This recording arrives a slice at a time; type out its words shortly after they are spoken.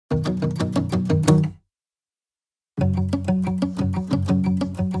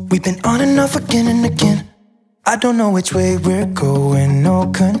We've been on and off again and again. I don't know which way we're going,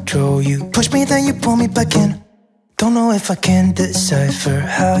 no control. You push me, then you pull me back in. Don't know if I can decipher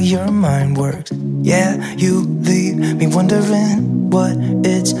how your mind works. Yeah, you leave me wondering what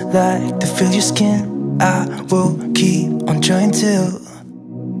it's like to feel your skin. I will keep on trying till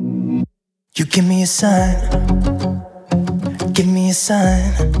you give me a sign. Give me a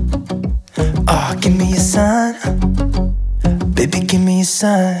sign. Oh, give me a sign. Baby, give me a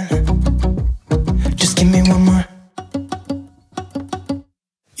sign. Just give me one more.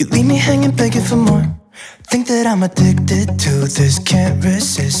 You leave me hanging, begging for more. Think that I'm addicted to this, can't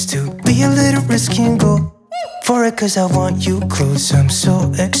resist to be a little risky and go for it, cause I want you close. I'm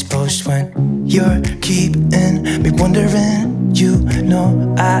so exposed when you're keeping me wondering. You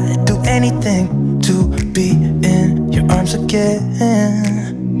know I'd do anything to be in your arms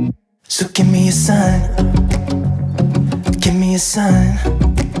again. So give me a sign. Give me a sign.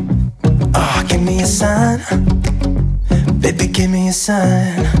 Oh, give me a sign. Baby, give me a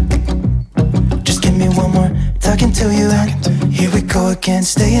sign. Just give me one more, talking to you. And here we go again,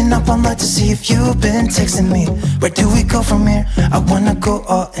 staying up all night to see if you've been texting me. Where do we go from here? I wanna go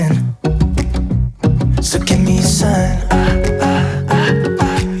all in. So give me a sign.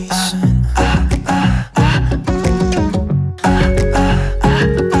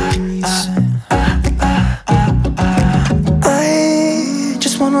 I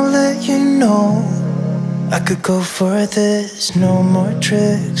just wanna let you know I could go for this, no more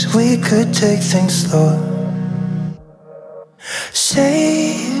tricks. We could take things slow.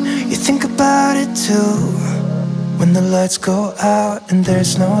 Say you think about it too. When the lights go out and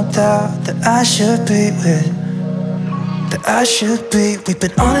there's no doubt that I should be with, that I should be. We've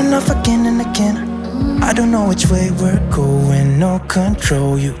been on and off again and again. I don't know which way we're going, no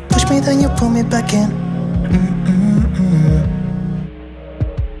control. You push me, then you pull me back in.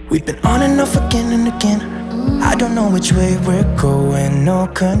 We've been on and off again and again. I don't know which way we're going, no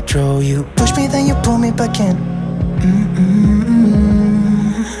control. You push me, then you pull me back in.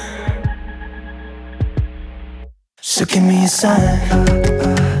 So give me a sign.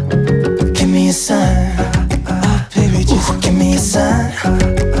 Give me a sign. Oh baby, just give me a sign.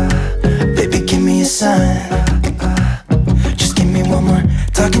 Baby, give me a sign. Just give me one more,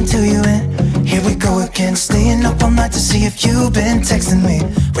 talking to you and here we go again, staying up all night to see if you've been texting me.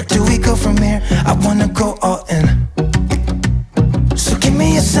 Where do we go from here? I wanna go all in. So give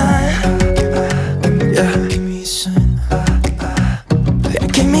me a sign. Yeah. Give me a sign. Yeah,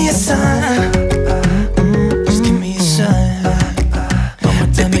 give me a sign. Just give me a sign.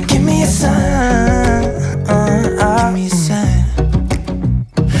 Baby, give me a sign. Give me a sign.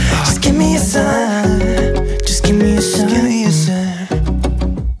 Just give me a sign. Just give me a sign. Give me a sign.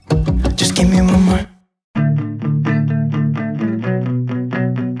 Just give me one more.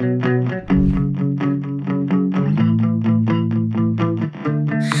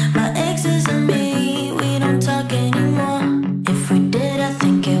 My exes and me, we don't talk anymore. If we did, I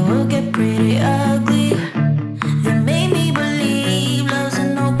think it would get pretty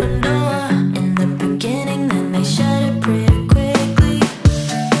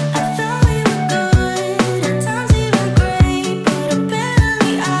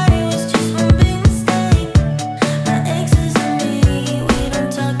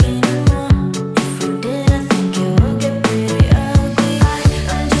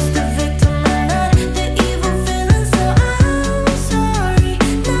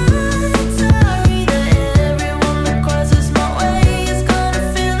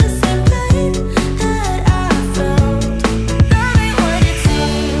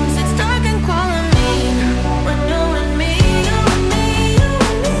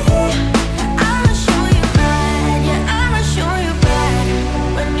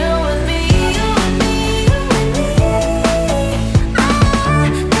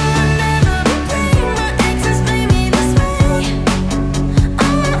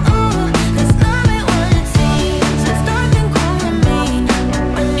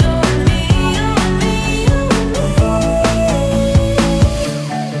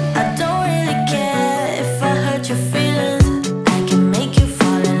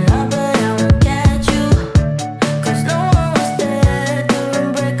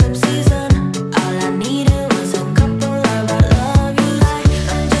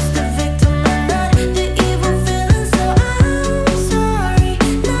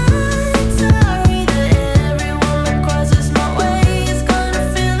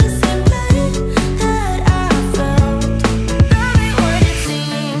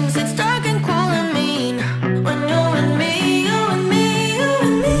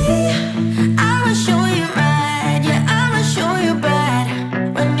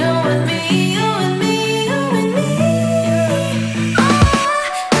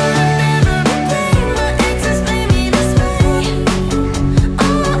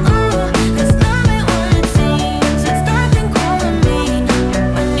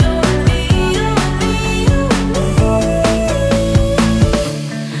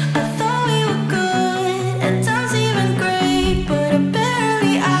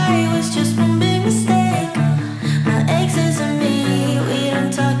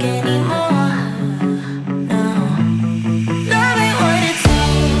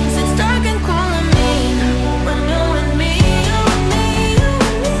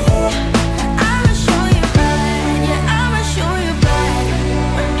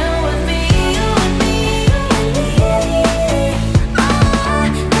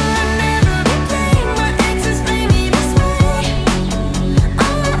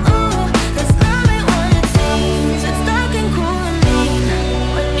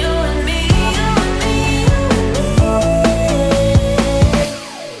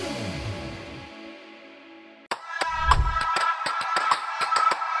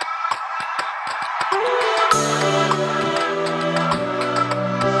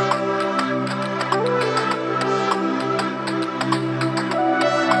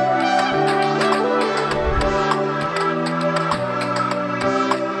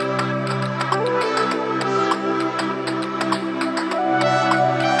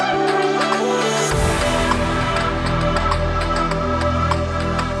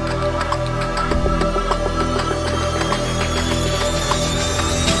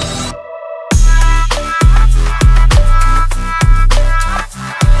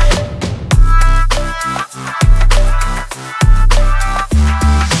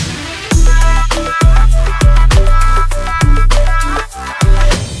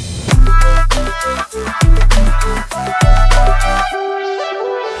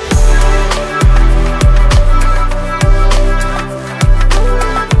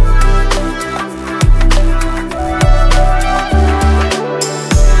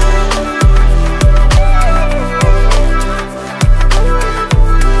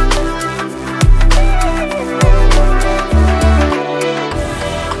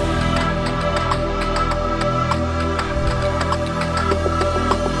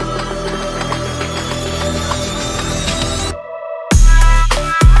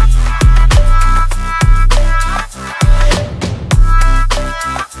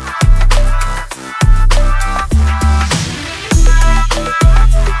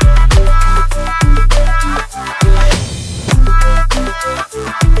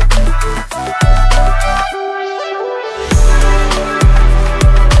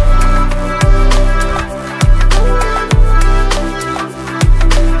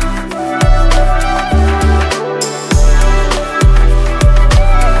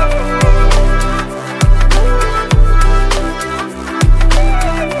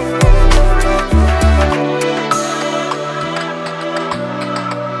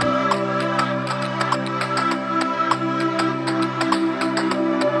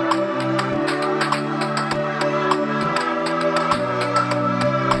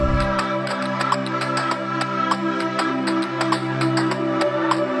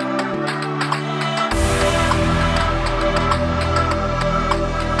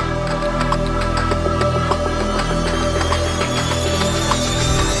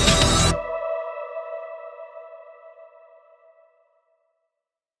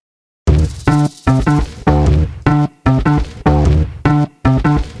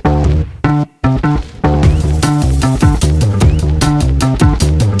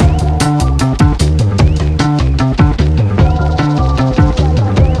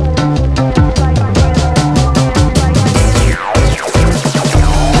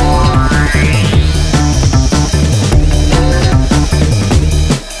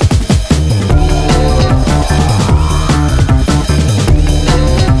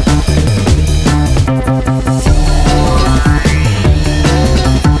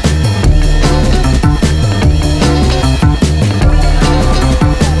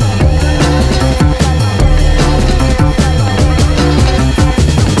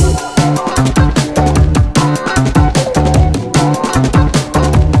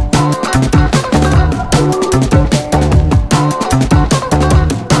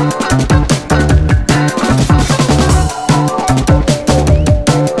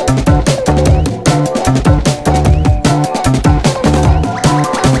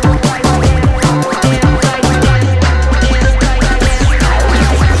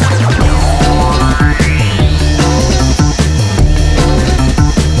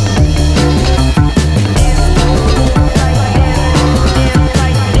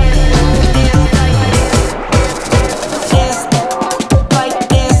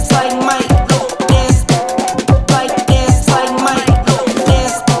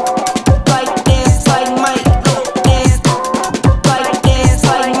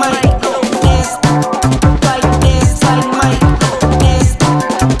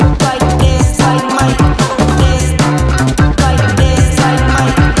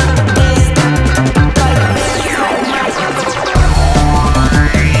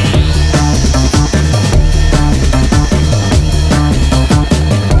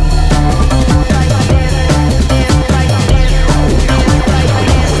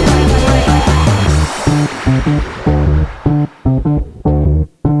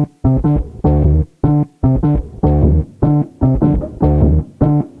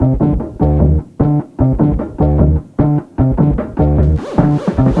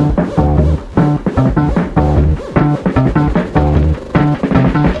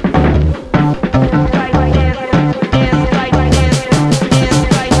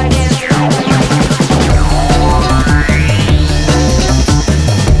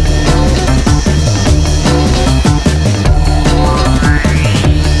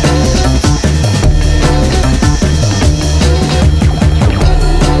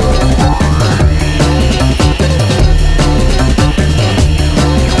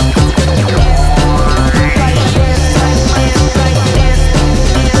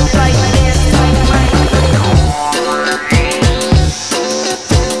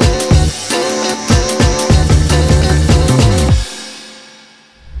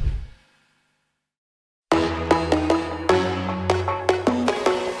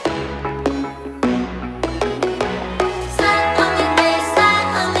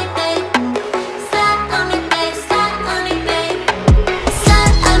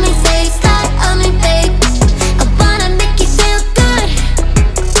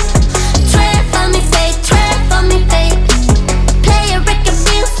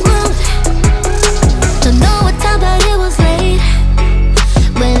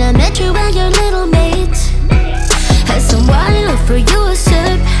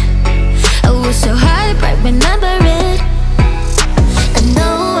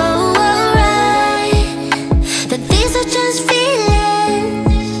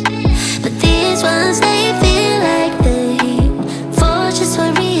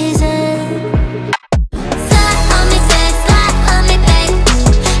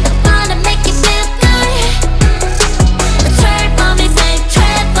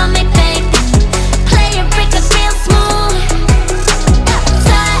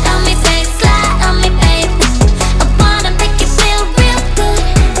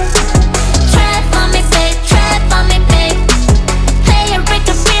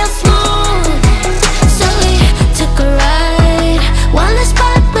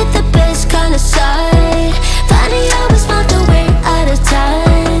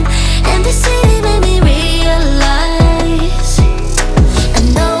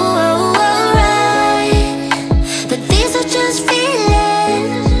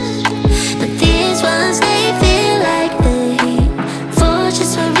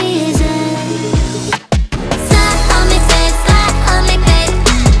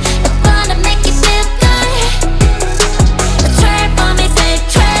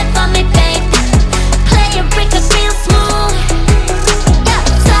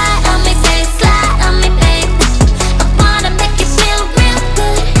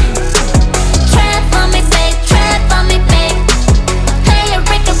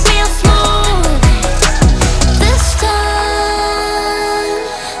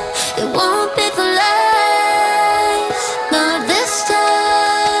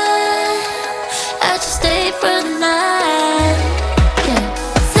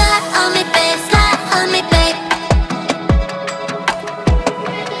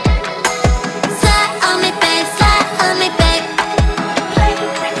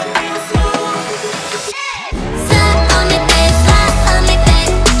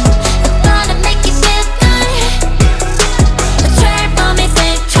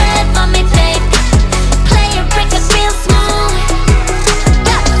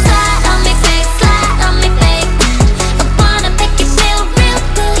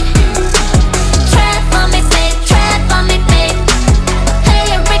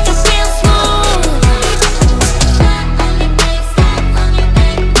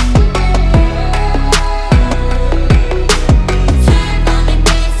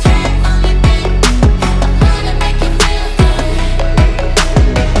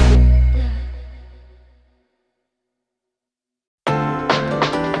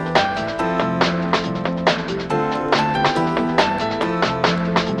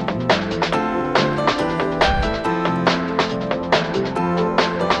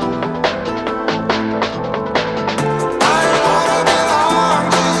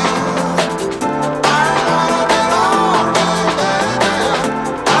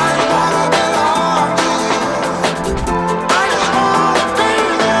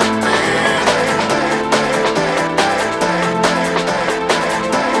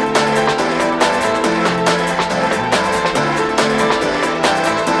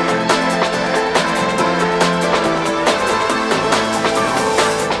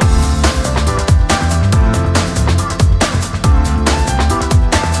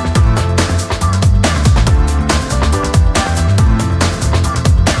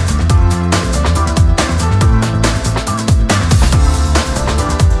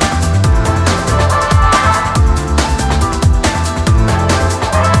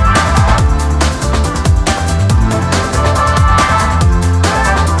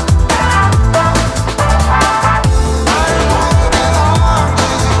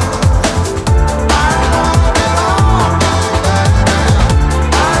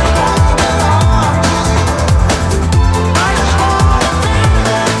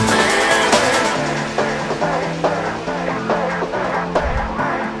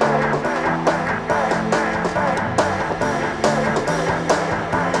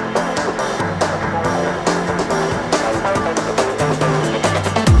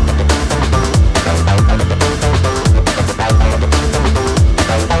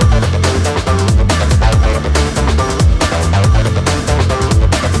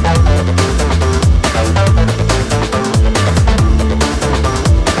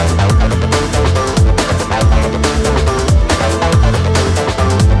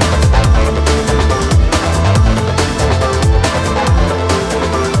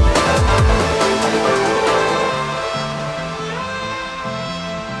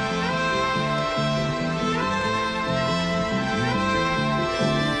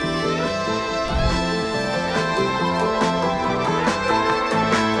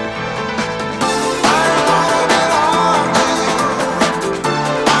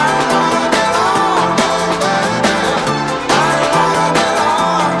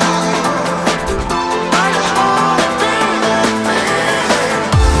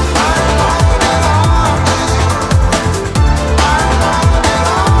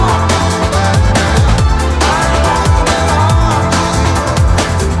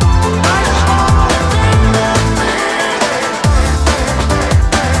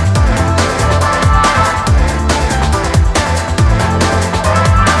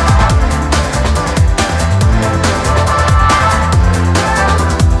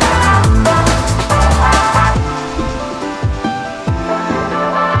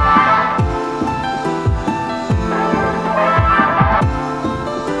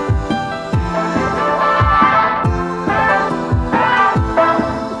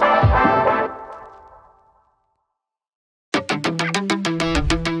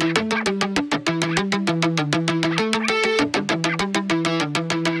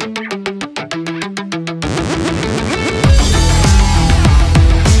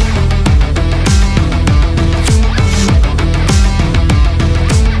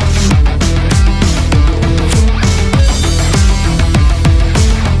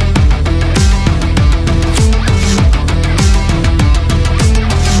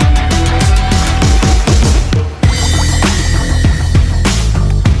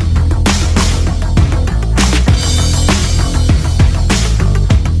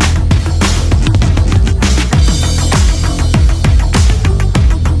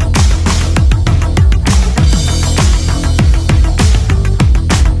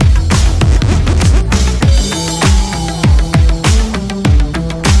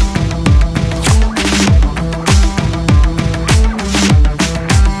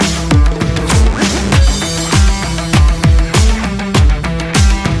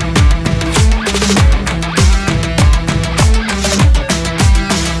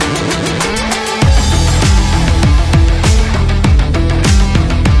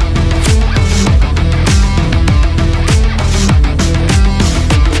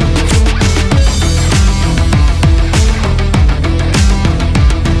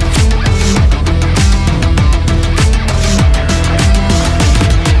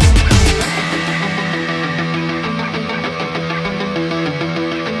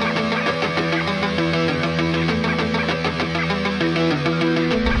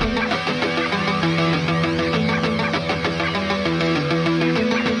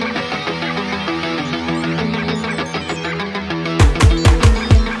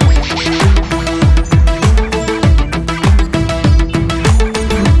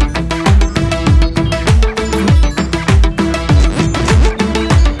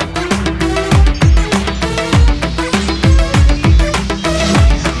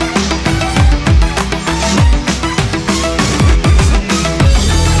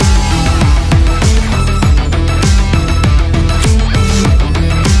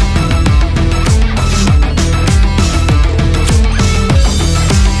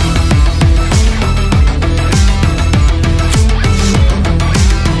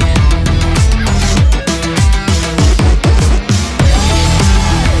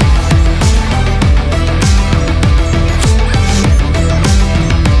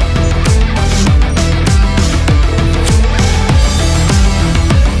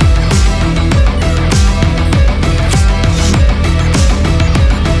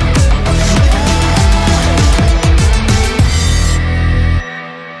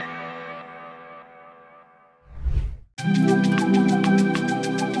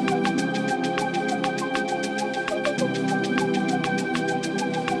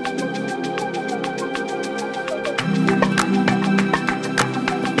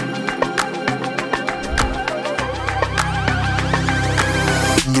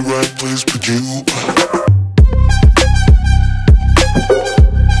the right place with you.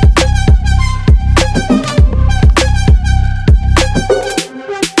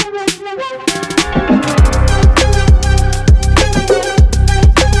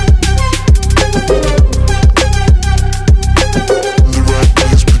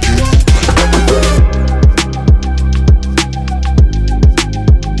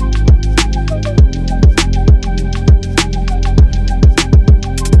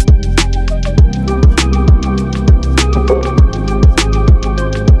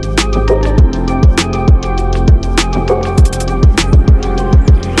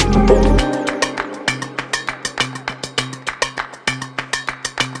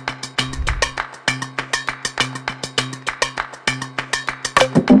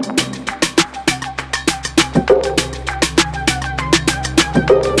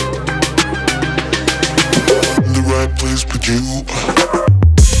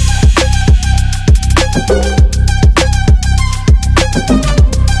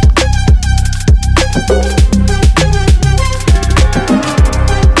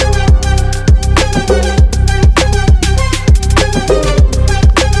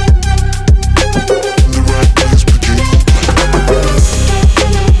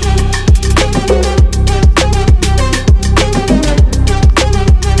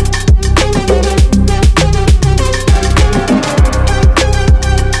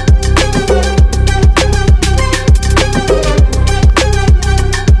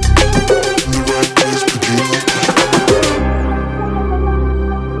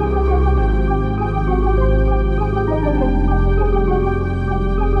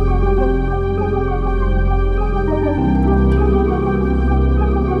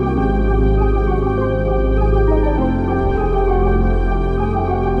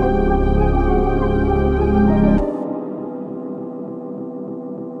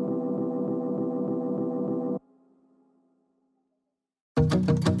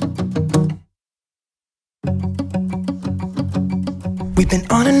 We've been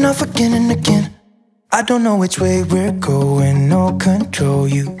on and off again and again. I don't know which way we're going, no control.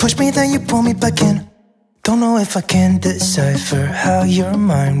 You push me, then you pull me back in. Don't know if I can decipher how your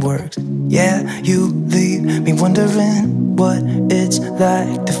mind works. Yeah, you leave me wondering what it's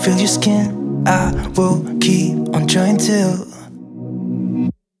like to feel your skin. I will keep on trying till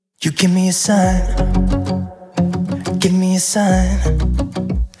you give me a sign. Give me a sign.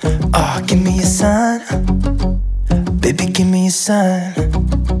 Oh, give me a sign. Baby, give me a sign.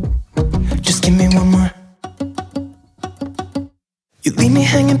 Just give me one more. You leave me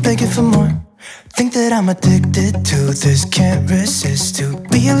hanging, begging for more. Think that I'm addicted to this, can't resist to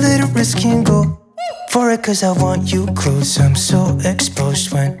be a little risky and go for it, cause I want you close. I'm so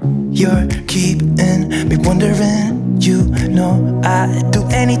exposed when you're keeping me wondering. You know I'd do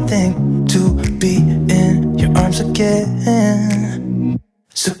anything to be in your arms again.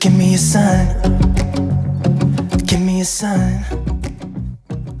 So give me a sign. Give me a sign.